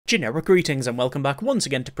Generic greetings and welcome back once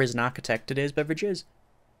again to Prison Architect. Today's beverage is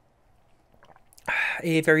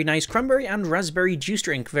a very nice cranberry and raspberry juice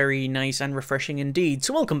drink. Very nice and refreshing indeed.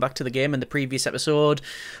 So welcome back to the game. In the previous episode,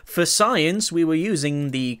 for science, we were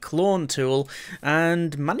using the clone tool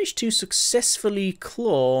and managed to successfully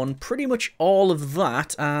clone pretty much all of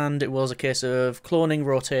that. And it was a case of cloning,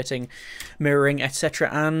 rotating, mirroring, etc.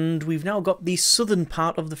 And we've now got the southern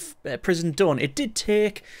part of the prison done. It did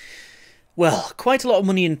take... well, quite a lot of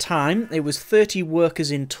money and time. It was 30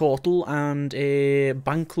 workers in total and a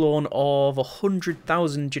bank loan of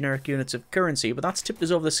 100,000 generic units of currency. But that's tipped us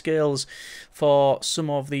over the scales for some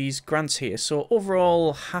of these grants here. So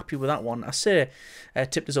overall, happy with that one. I say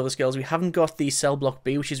tipped us over the scales. We haven't got the cell block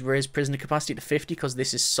B, which is raised prisoner capacity to 50 because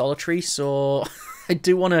this is solitary. So I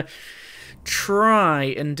do want to try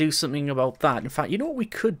and do something about that. In fact, you know what we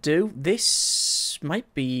could do? This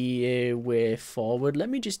might be a way forward. Let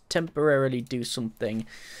me just temporarily do something.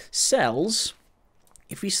 Cells,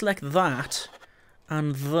 if we select that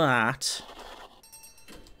and that,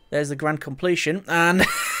 there's the grand completion, and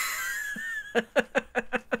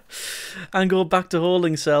and go back to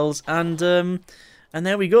holding cells, and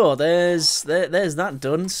there we go. There's that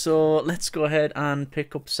done. So let's go ahead and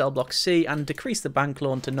pick up cell block C and decrease the bank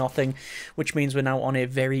loan to nothing, which means we're now on a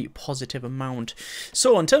very positive amount.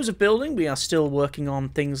 So in terms of building, we are still working on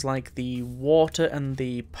things like the water and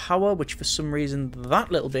the power, which for some reason that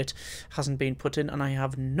little bit hasn't been put in, and I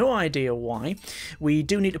have no idea why. We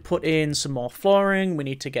do need to put in some more flooring. We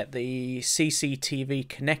need to get the CCTV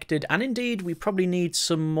connected, and indeed we probably need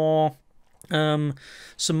some more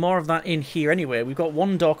of that in here anyway. We've got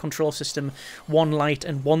one door control system, one light,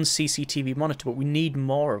 and one CCTV monitor, but we need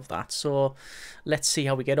more of that. So let's see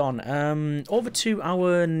how we get on. Over to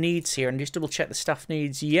our needs here and just double check the staff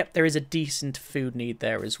needs. Yep, there is a decent food need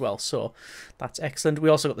there as well, so that's excellent. We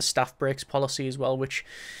also got the staff breaks policy as well, which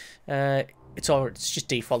it's just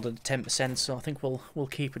defaulted to 10%, so I think we'll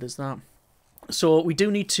keep it as that. So we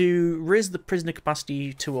do need to raise the prisoner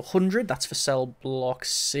capacity to 100. That's for cell block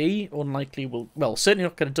C. Unlikely well, certainly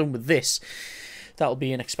not going to done with this. That'll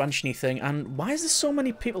be an expansion-y thing. And why is there so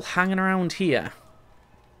many people hanging around here?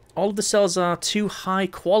 All of the cells are too high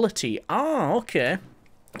quality. Ah, okay.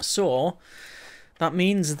 So that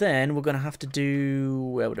means then we're going to have to do,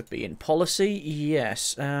 where would it be, in policy?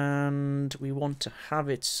 Yes, and we want to have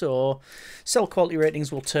it so cell quality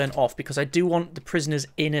ratings will turn off because I do want the prisoners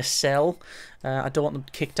in a cell. I don't want them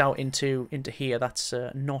kicked out into here. That's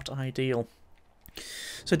not ideal.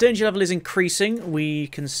 So danger level is increasing. We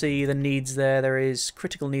can see the needs there. There is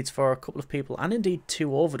critical needs for a couple of people and indeed 2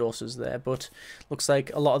 overdoses there, but looks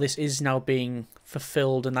like a lot of this is now being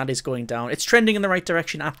fulfilled and that is going down. It's trending in the right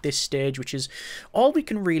direction at this stage, which is all we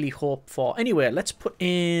can really hope for. Anyway, let's put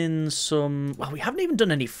in some... well, we haven't even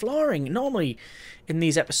done any flooring. Normally in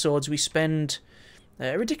these episodes we spend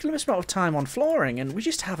a ridiculous amount of time on flooring, and we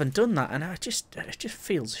just haven't done that, and it just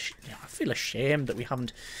feels, I feel ashamed that we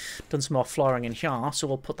haven't done some more flooring in here. So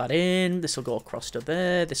we'll put that in. This will go across to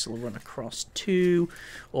there. This will run across to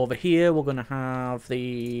over here. We're going to have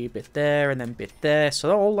the bit there and then bit there.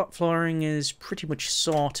 So all that flooring is pretty much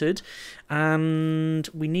sorted, and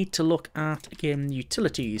we need to look at, again,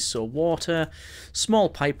 utilities. So water, small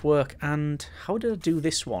pipe work, and how did I do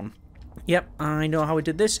this one? Yep, I know how we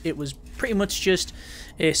did this. It was pretty much just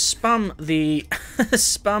spam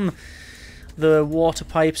the water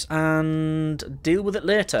pipes and deal with it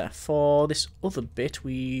later. For this other bit,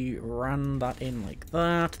 we ran that in like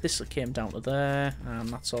that. This came down to there, and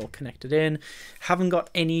that's all connected in. Haven't got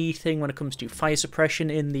anything when it comes to fire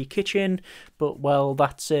suppression in the kitchen, but, well,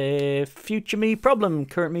 that's a future me problem.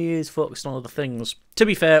 Current me is focused on other things. To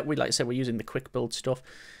be fair, like I said, we're using the quick build stuff.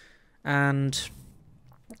 And...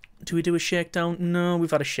 do we do a shakedown? No,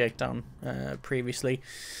 we've had a shakedown previously.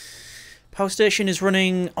 Power station is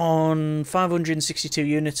running on 562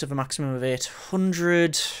 units of a maximum of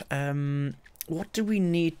 800. What do we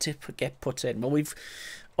need to get put in? Well, we've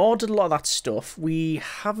ordered a lot of that stuff. We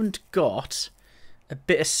haven't got a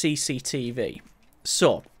bit of CCTV.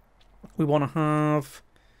 So, we want to have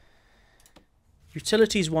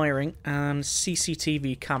utilities wiring and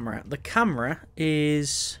CCTV camera. The camera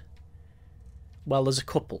is... well, there's a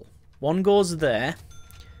couple. One goes there,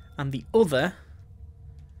 and the other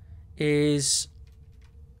is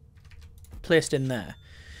placed in there,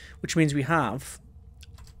 which means we have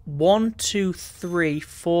 1, 2, 3,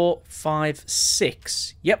 4, 5,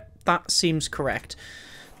 6. Yep, that seems correct.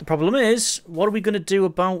 The problem is, what are we going to do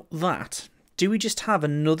about that? Do we just have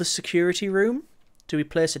another security room? Do we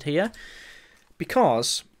place it here?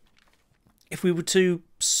 Because if we were to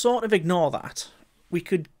sort of ignore that, we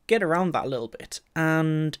could get around that a little bit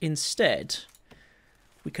and instead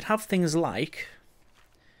we could have things like...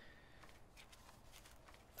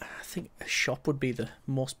 I think a shop would be the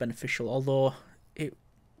most beneficial, although it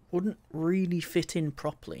wouldn't really fit in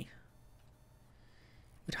properly.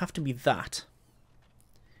 It'd have to be that.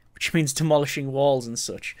 Which means demolishing walls and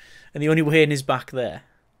such. And the only way in is back there.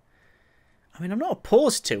 I mean, I'm not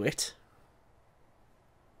opposed to it.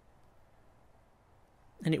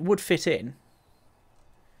 And it would fit in.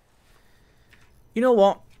 You know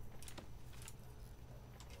what?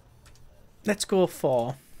 Let's go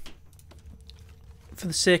for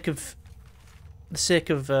the sake of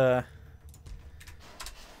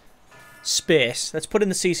space, let's put in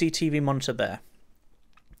the CCTV monitor there.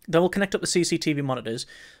 Then we'll connect up the CCTV monitors.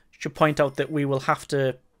 Should point out that we will have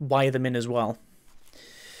to wire them in as well.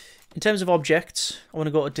 In terms of objects, I want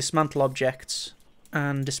to go to dismantle objects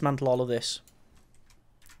and dismantle all of this.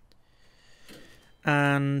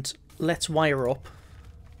 And let's wire up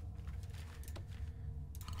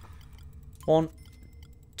 1,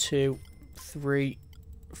 2, 3,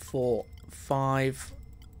 4, 5,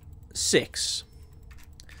 6.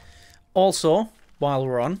 Also, while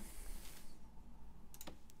we're on,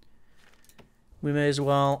 we may as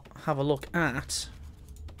well have a look at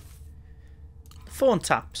the phone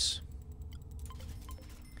taps.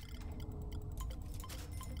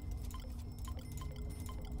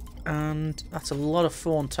 And that's a lot of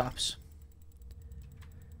phone taps.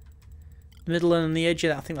 Middle and the edge of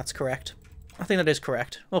that, I think that's correct. I think that is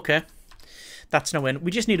correct. Okay. That's no win.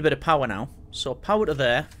 We just need a bit of power now. So power to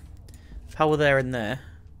there. Power there and there.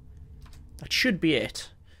 That should be it.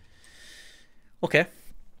 Okay.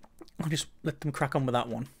 I'll just let them crack on with that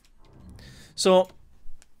one. So,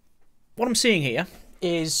 what I'm seeing here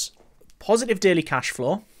is positive daily cash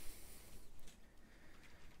flow.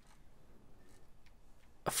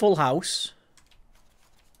 A full house.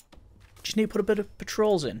 Just need to put a bit of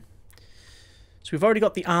patrols in. So we've already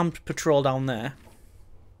got the armed patrol down there.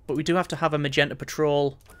 But we do have to have a magenta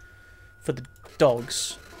patrol for the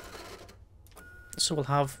dogs. So we'll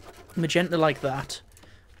have magenta like that.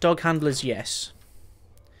 Dog handlers, yes.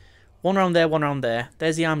 One around there, one around there.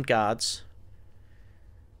 There's the armed guards.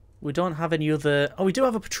 We don't have any other... Oh, we do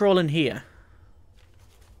have a patrol in here.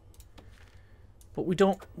 But we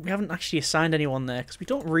haven't actually assigned anyone there, because we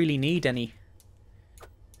don't really need any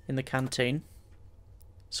in the canteen.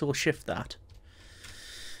 So we'll shift that.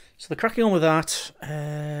 So they're cracking on with that.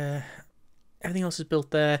 Everything else is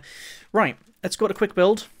built there. Right, let's go to quick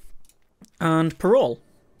build. And parole.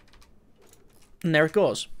 And there it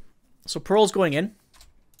goes. So parole's going in.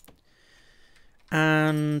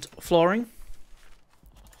 And flooring.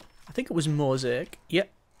 I think it was mosaic.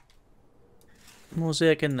 Yep.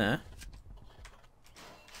 Mosaic in there.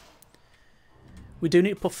 We do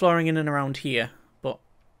need to put flooring in and around here, but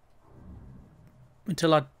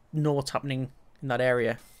until I know what's happening in that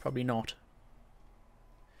area, probably not.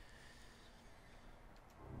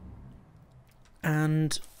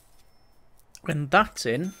 And when that's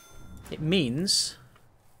in, it means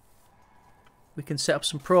we can set up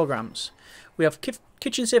some programs. We have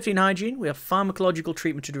kitchen safety and hygiene, we have pharmacological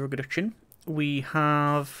treatment to drug addiction, we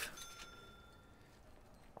have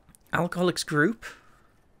alcoholics group.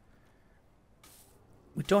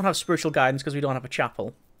 We don't have spiritual guidance because we don't have a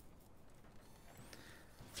chapel.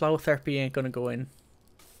 Flower therapy ain't going to go in.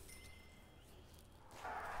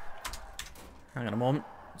 Hang on a moment.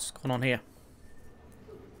 What's going on here?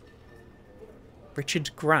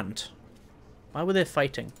 Richard Grant. Why were they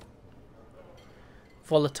fighting?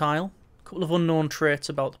 Volatile. A couple of unknown traits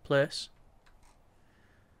about the place.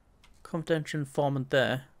 Confidential informant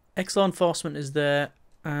there. Ex-law enforcement is there.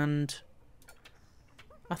 And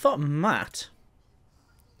I thought Matt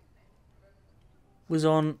was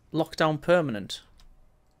on lockdown permanent.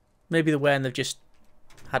 Maybe they're where and they've just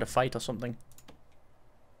had a fight or something.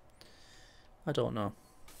 I don't know.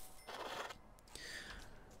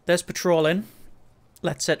 There's patrolling.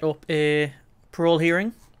 Let's set up a parole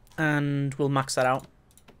hearing and we'll max that out.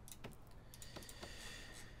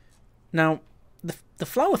 Now, the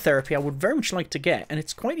flower therapy I would very much like to get, and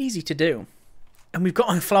it's quite easy to do. And we've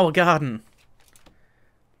got a flower garden.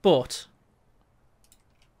 But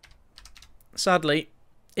sadly,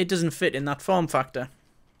 it doesn't fit in that form factor.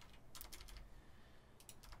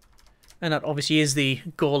 And that obviously is the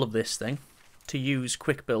goal of this thing, to use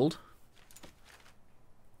quick build.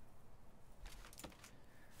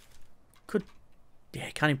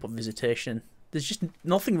 Can't even put visitation. There's just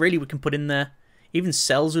nothing really we can put in there. Even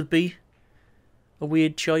cells would be a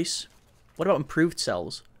weird choice. What about improved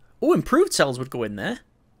cells? Oh, improved cells would go in there.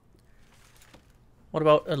 What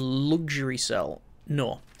about a luxury cell?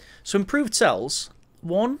 No. So improved cells.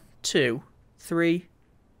 1, 2, 3.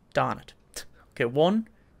 Darn it. Okay, 1,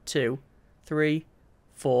 2, 3,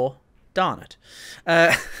 4. Darn it.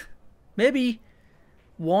 Maybe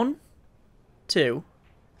 1, 2,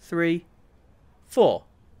 3, 4.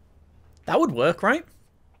 That would work, right?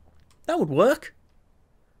 That would work.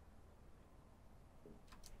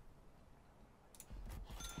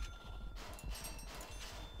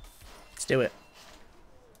 Let's do it.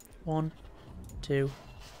 1, 2,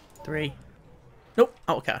 3. Nope,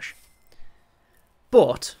 out of cash.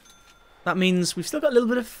 But that means we've still got a little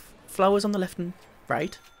bit of flowers on the left and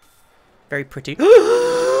right. Very pretty.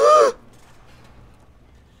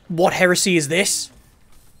 What heresy is this?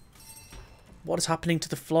 What is happening to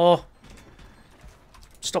the floor?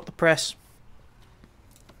 Stop the press.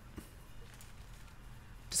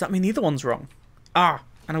 Does that mean the other one's wrong? Ah,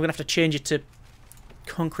 and I'm going to have to change it to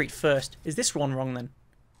concrete first. Is this one wrong then?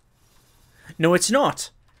 No, it's not.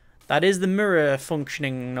 That is the mirror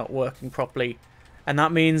functioning not working properly. And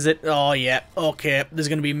that means that, oh yeah, okay, there's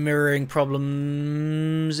going to be mirroring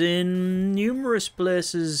problems in numerous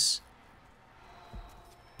places.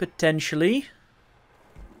 Potentially.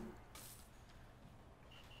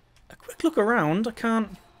 A quick look around, I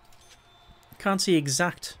can't see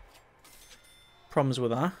exact problems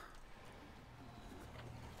with that.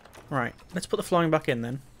 Right, let's put the flooring back in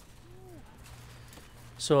then.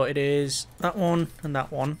 So it is that one and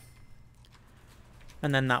that one.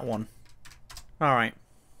 And then that one. Alright.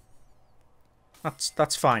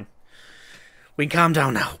 That's fine. We can calm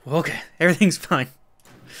down now. Okay, everything's fine.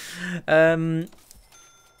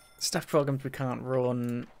 Staff programs we can't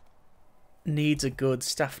run. Needs are good.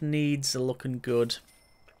 Staff needs are looking good.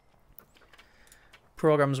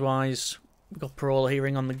 Programs wise, we've got parole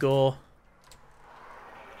hearing on the go.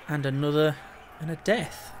 And another and a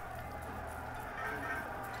death.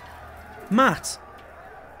 Matt.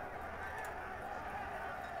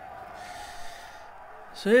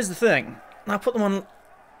 So here's the thing. I put them on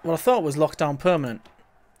what I thought was lockdown permanent.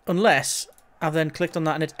 Unless I've then clicked on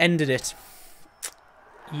that and it ended it.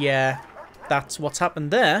 Yeah, that's what's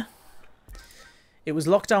happened there. It was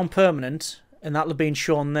lockdown permanent, and that'll have been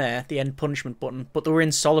shown there, the end punishment button, but they were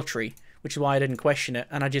in solitary, which is why I didn't question it,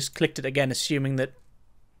 and I just clicked it again, assuming that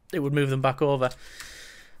it would move them back over.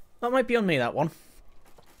 That might be on me, that one.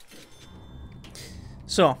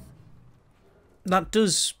 So, that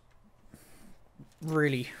does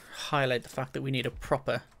really highlight the fact that we need a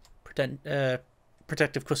proper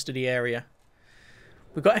protective custody area.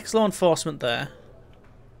 We've got ex-law enforcement there.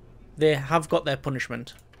 They have got their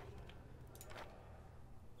punishment.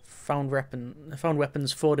 Found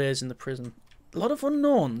weapons, 4 days in the prison. A lot of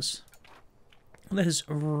unknowns. There's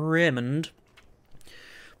Raymond.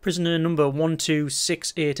 Prisoner number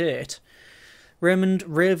 12688. Raymond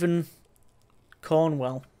Raven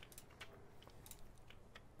Cornwell.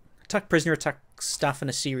 Attack prisoner, attack staff, and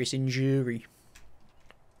a serious injury.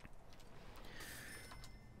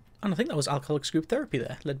 And I think that was Alcoholics Group Therapy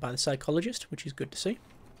there, led by the psychologist, which is good to see.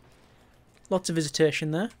 Lots of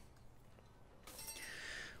visitation there.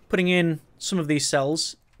 Putting in some of these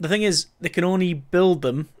cells. The thing is, they can only build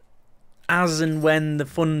them as and when the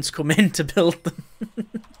funds come in to build them.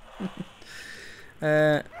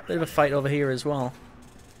 Bit of a fight over here as well.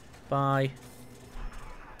 By...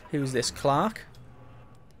 who's this? Clark?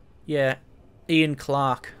 Yeah, Ian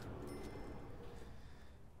Clark.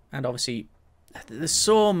 And obviously, there's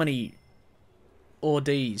so many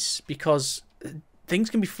ODs because things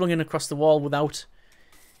can be flung in across the wall without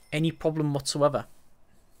any problem whatsoever.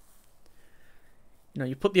 You know,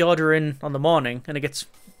 you put the order in on the morning and it gets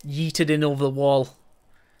yeeted in over the wall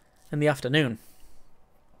in the afternoon.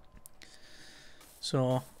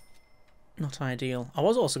 So, not ideal. I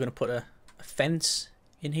was also going to put a fence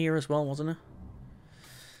in here as well, wasn't I?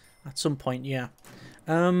 At some point, yeah.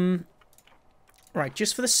 Right,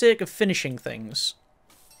 just for the sake of finishing things,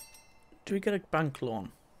 do we get a bank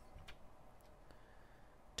loan?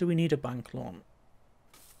 Do we need a bank loan?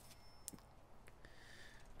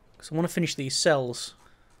 Because I want to finish these cells.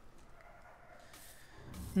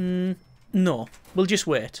 No, we'll just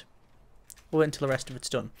wait. We'll wait until the rest of it's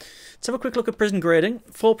done. Let's have a quick look at prison grading.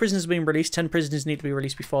 4 prisoners have been released. 10 prisoners need to be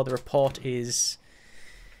released before the report is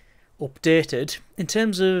updated. In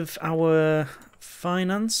terms of our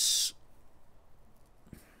finance,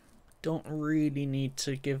 don't really need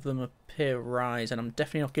to give them a pay rise, and I'm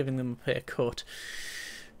definitely not giving them a pay cut.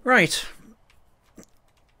 Right.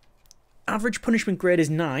 Average punishment grade is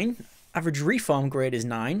 9. Average reform grade is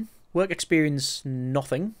 9. Work experience,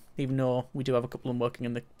 nothing. Even though we do have a couple of them working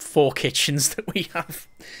in the 4 kitchens that we have.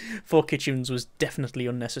 4 kitchens was definitely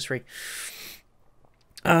unnecessary.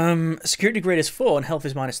 Security grade is 4 and health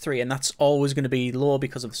is -3, and that's always going to be low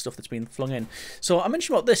because of the stuff that's been flung in. So I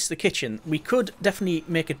mentioned about this, the kitchen. We could definitely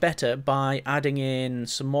make it better by adding in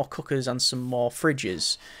some more cookers and some more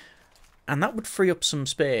fridges. And that would free up some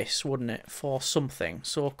space, wouldn't it, for something.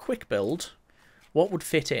 So a quick build, what would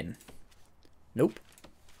fit in? Nope.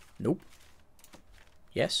 Nope.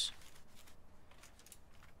 Yes.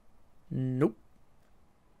 Nope.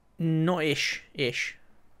 Not ish. Ish.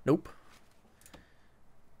 Nope.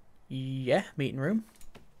 Yeah, meeting room.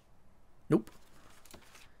 Nope.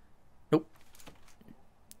 Nope.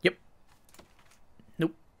 Yep.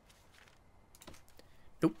 Nope.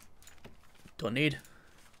 Nope. Don't need.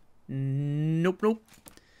 Nope, nope.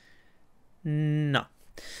 No.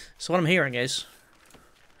 So what I'm hearing is,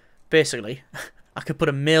 basically, I could put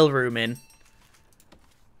a mail room in,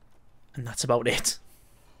 and that's about it.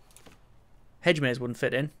 Hedge maze wouldn't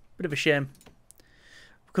fit in. Bit of a shame.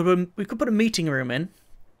 We could put a meeting room in.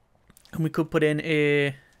 And we could put in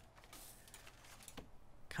a...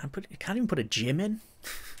 Can't even put a gym in?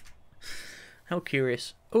 How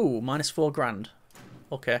curious. Oh, -4 grand.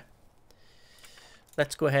 Okay.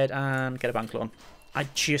 Let's go ahead and get a bank loan. I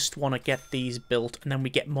just want to get these built, and then we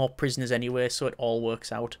get more prisoners anyway, so it all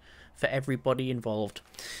works out for everybody involved.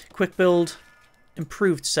 Quick build.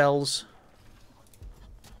 Improved cells.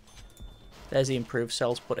 There's the improved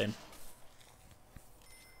cells put in.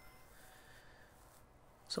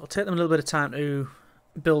 So it'll take them a little bit of time to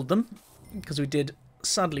build them, because we did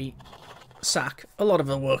sadly sack a lot of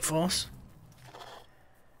the workforce.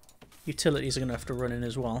 Utilities are going to have to run in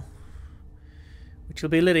as well, which will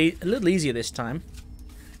be a little easier this time.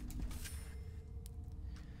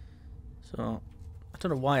 So I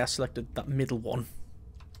don't know why I selected that middle one.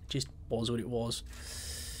 It just was what it was.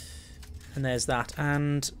 And there's that.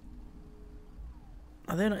 And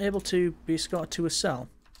are they not able to be escorted to a cell?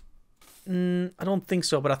 I don't think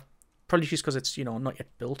so, but probably just because it's, you know, not yet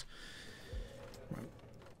built. Right.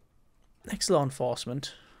 Next, law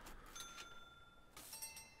enforcement.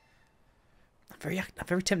 I'm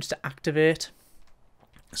very tempted to activate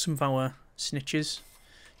some of our snitches,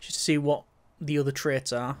 just to see what the other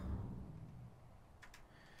traits are.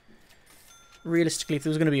 Realistically, if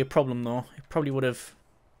there was going to be a problem, though, it probably would have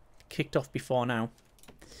kicked off before now.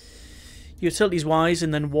 Utilities-wise,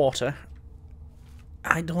 and then water.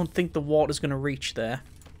 I don't think the water's going to reach there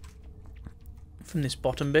from this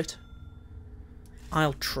bottom bit.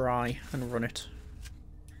 I'll try and run it.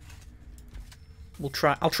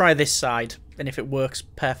 I'll try this side, and if it works,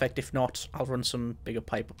 perfect. If not, I'll run some bigger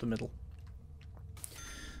pipe up the middle.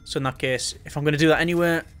 So in that case, if I'm going to do that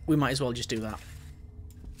anywhere, we might as well just do that.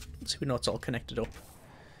 So we know it's all connected up.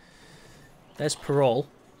 There's parole.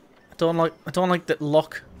 I don't like that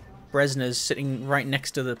Locke Bresner's sitting right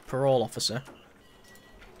next to the parole officer.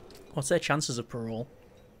 What's their chances of parole?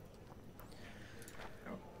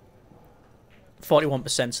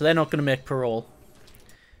 41%, so they're not going to make parole.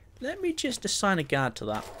 Let me just assign a guard to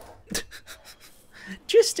that.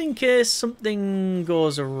 Just in case something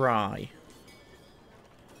goes awry.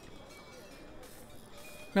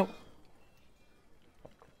 Nope.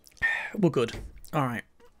 We're good. Alright.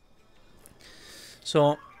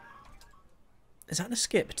 So, is that an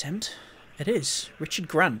escape attempt? It is. Richard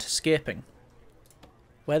Grant escaping.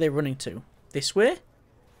 Where are they running to? This way?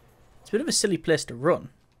 It's a bit of a silly place to run.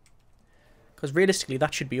 Because realistically,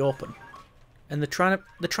 that should be open. And they're trying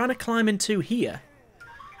to climb into here.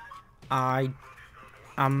 I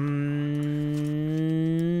am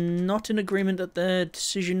not in agreement that their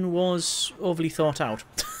decision was overly thought out.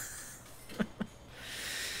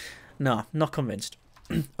 No, not convinced.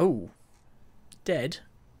 Oh. Dead.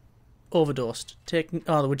 Overdosed.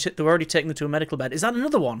 Oh, they were already taking them to a medical bed. Is that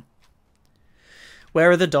another one? Where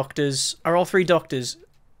are the doctors? Are all three doctors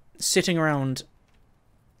sitting around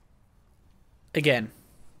again?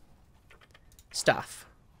 Staff.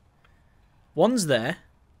 One's there.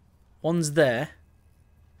 One's there.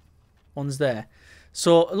 One's there.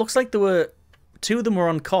 So it looks like there were two of them were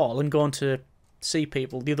on call and going to see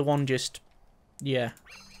people. The other one just, yeah,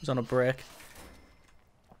 was on a break.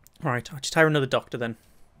 Alright, I'll just hire another doctor then.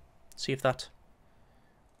 See if that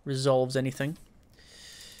resolves anything.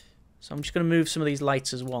 So I'm just going to move some of these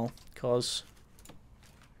lights as well, because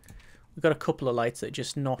we've got a couple of lights that are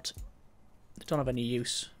just not, they don't have any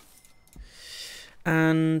use.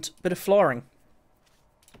 And a bit of flooring,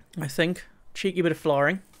 I think. Cheeky bit of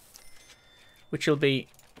flooring, which will be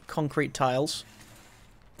concrete tiles,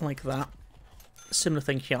 like that. Similar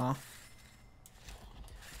thing here.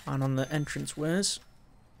 And on the entranceways,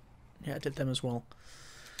 yeah, I did them as well.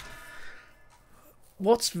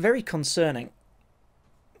 What's very concerning...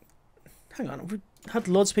 Hang on, we had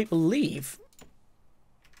loads of people leave.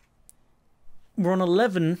 we're on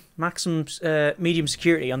 11 maximum medium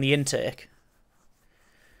security on the intake.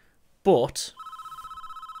 But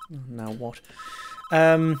now what?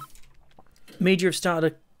 Media have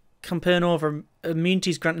started a campaign over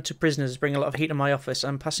immunities granted to prisoners, bring a lot of heat to my office.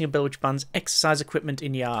 I'm passing a bill which bans exercise equipment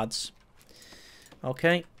in yards.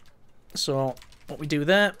 Okay, so what we do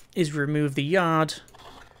there is remove the yard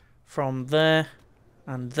from there,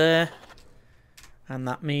 and that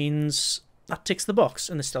means that ticks the box,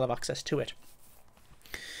 and they still have access to it.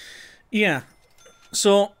 Yeah,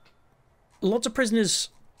 so lots of prisoners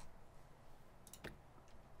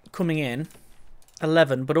coming in,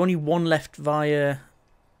 11, but only one left via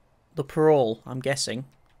the parole, I'm guessing.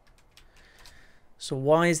 So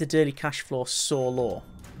why is the daily cash flow so low?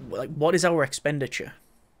 Like, what is our expenditure?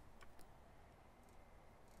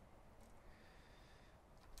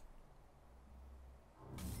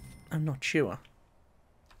 I'm not sure.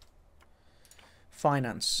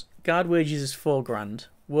 Finance. Guard wages is 4 grand.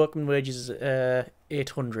 Workman wages is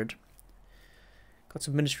 800. Got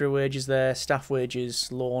some administrative wages there. Staff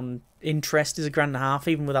wages, loan, interest is £1.5.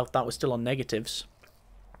 Even without that, we're still on negatives.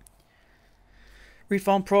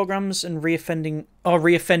 Reform programs and reoffending. Oh,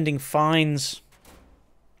 reoffending fines.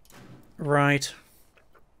 Right.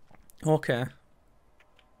 Okay.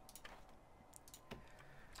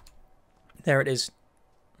 There it is.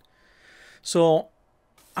 So,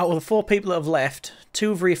 out of the 4 people that have left,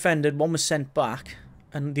 2 have reoffended, 1 was sent back,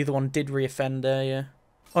 and the other one did reoffend. Yeah.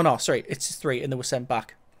 Oh no, sorry, it's 3, and they were sent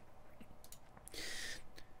back.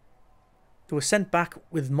 They were sent back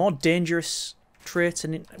with more dangerous traits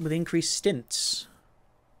and with increased stints.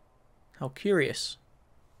 How curious.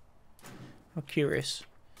 How curious.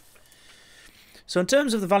 So in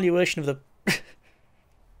terms of the valuation of the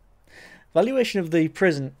valuation of the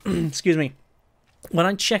prison, excuse me, when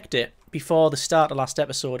I checked it before the start of last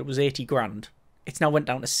episode, it was 80 grand. It's now went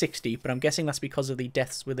down to 60, but I'm guessing that's because of the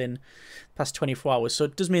deaths within the past 24 hours. So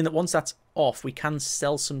it does mean that once that's off, we can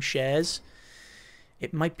sell some shares.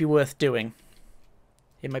 It might be worth doing.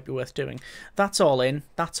 It might be worth doing. That's all in.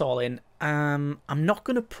 That's all in. I'm not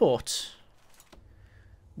going to put...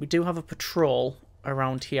 We do have a patrol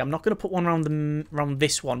around here. I'm not going to put one around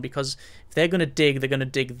this one, because if they're going to dig, they're going to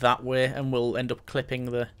dig that way, and we'll end up clipping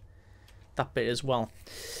that bit as well.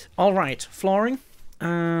 All right, flooring,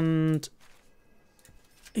 and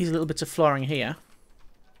these little bits of flooring here,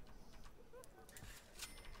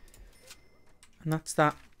 and that's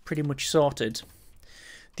that pretty much sorted.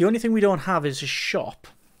 The only thing we don't have is a shop.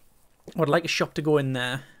 I'd like a shop to go in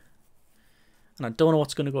there, and I don't know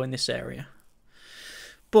what's going to go in this area,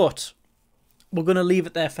 but we're going to leave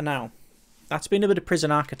it there for now. That's been a bit of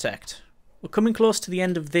Prison Architect. We're coming close to the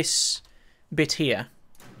end of this bit here.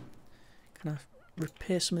 Can I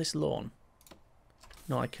repair some of this lawn?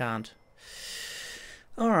 No, I can't.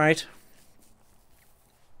 Alright.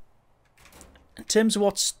 In terms of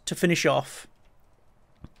what's to finish off,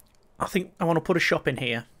 I think I want to put a shop in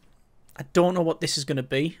here. I don't know what this is going to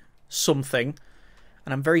be. Something.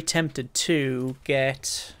 And I'm very tempted to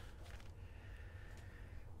get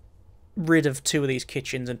rid of 2 of these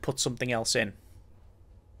kitchens and put something else in.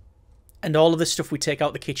 And all of this stuff we take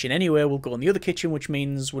out the kitchen anyway will go in the other kitchen, which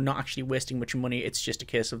means we're not actually wasting much money. It's just a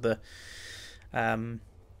case of the time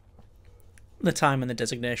and the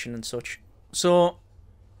designation and such. So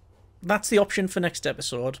that's the option for next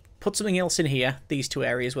episode. Put something else in here, these 2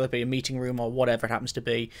 areas, whether it be a meeting room or whatever it happens to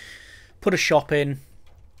be. Put a shop in.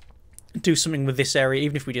 Do something with this area,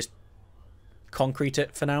 even if we just concrete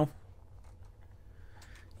it for now.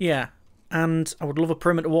 Yeah, and I would love a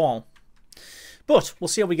perimeter wall. But we'll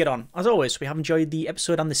see how we get on. As always, we have enjoyed the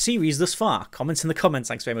episode and the series thus far. Comments in the comments.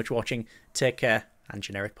 Thanks very much for watching. Take care, and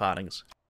generic partings.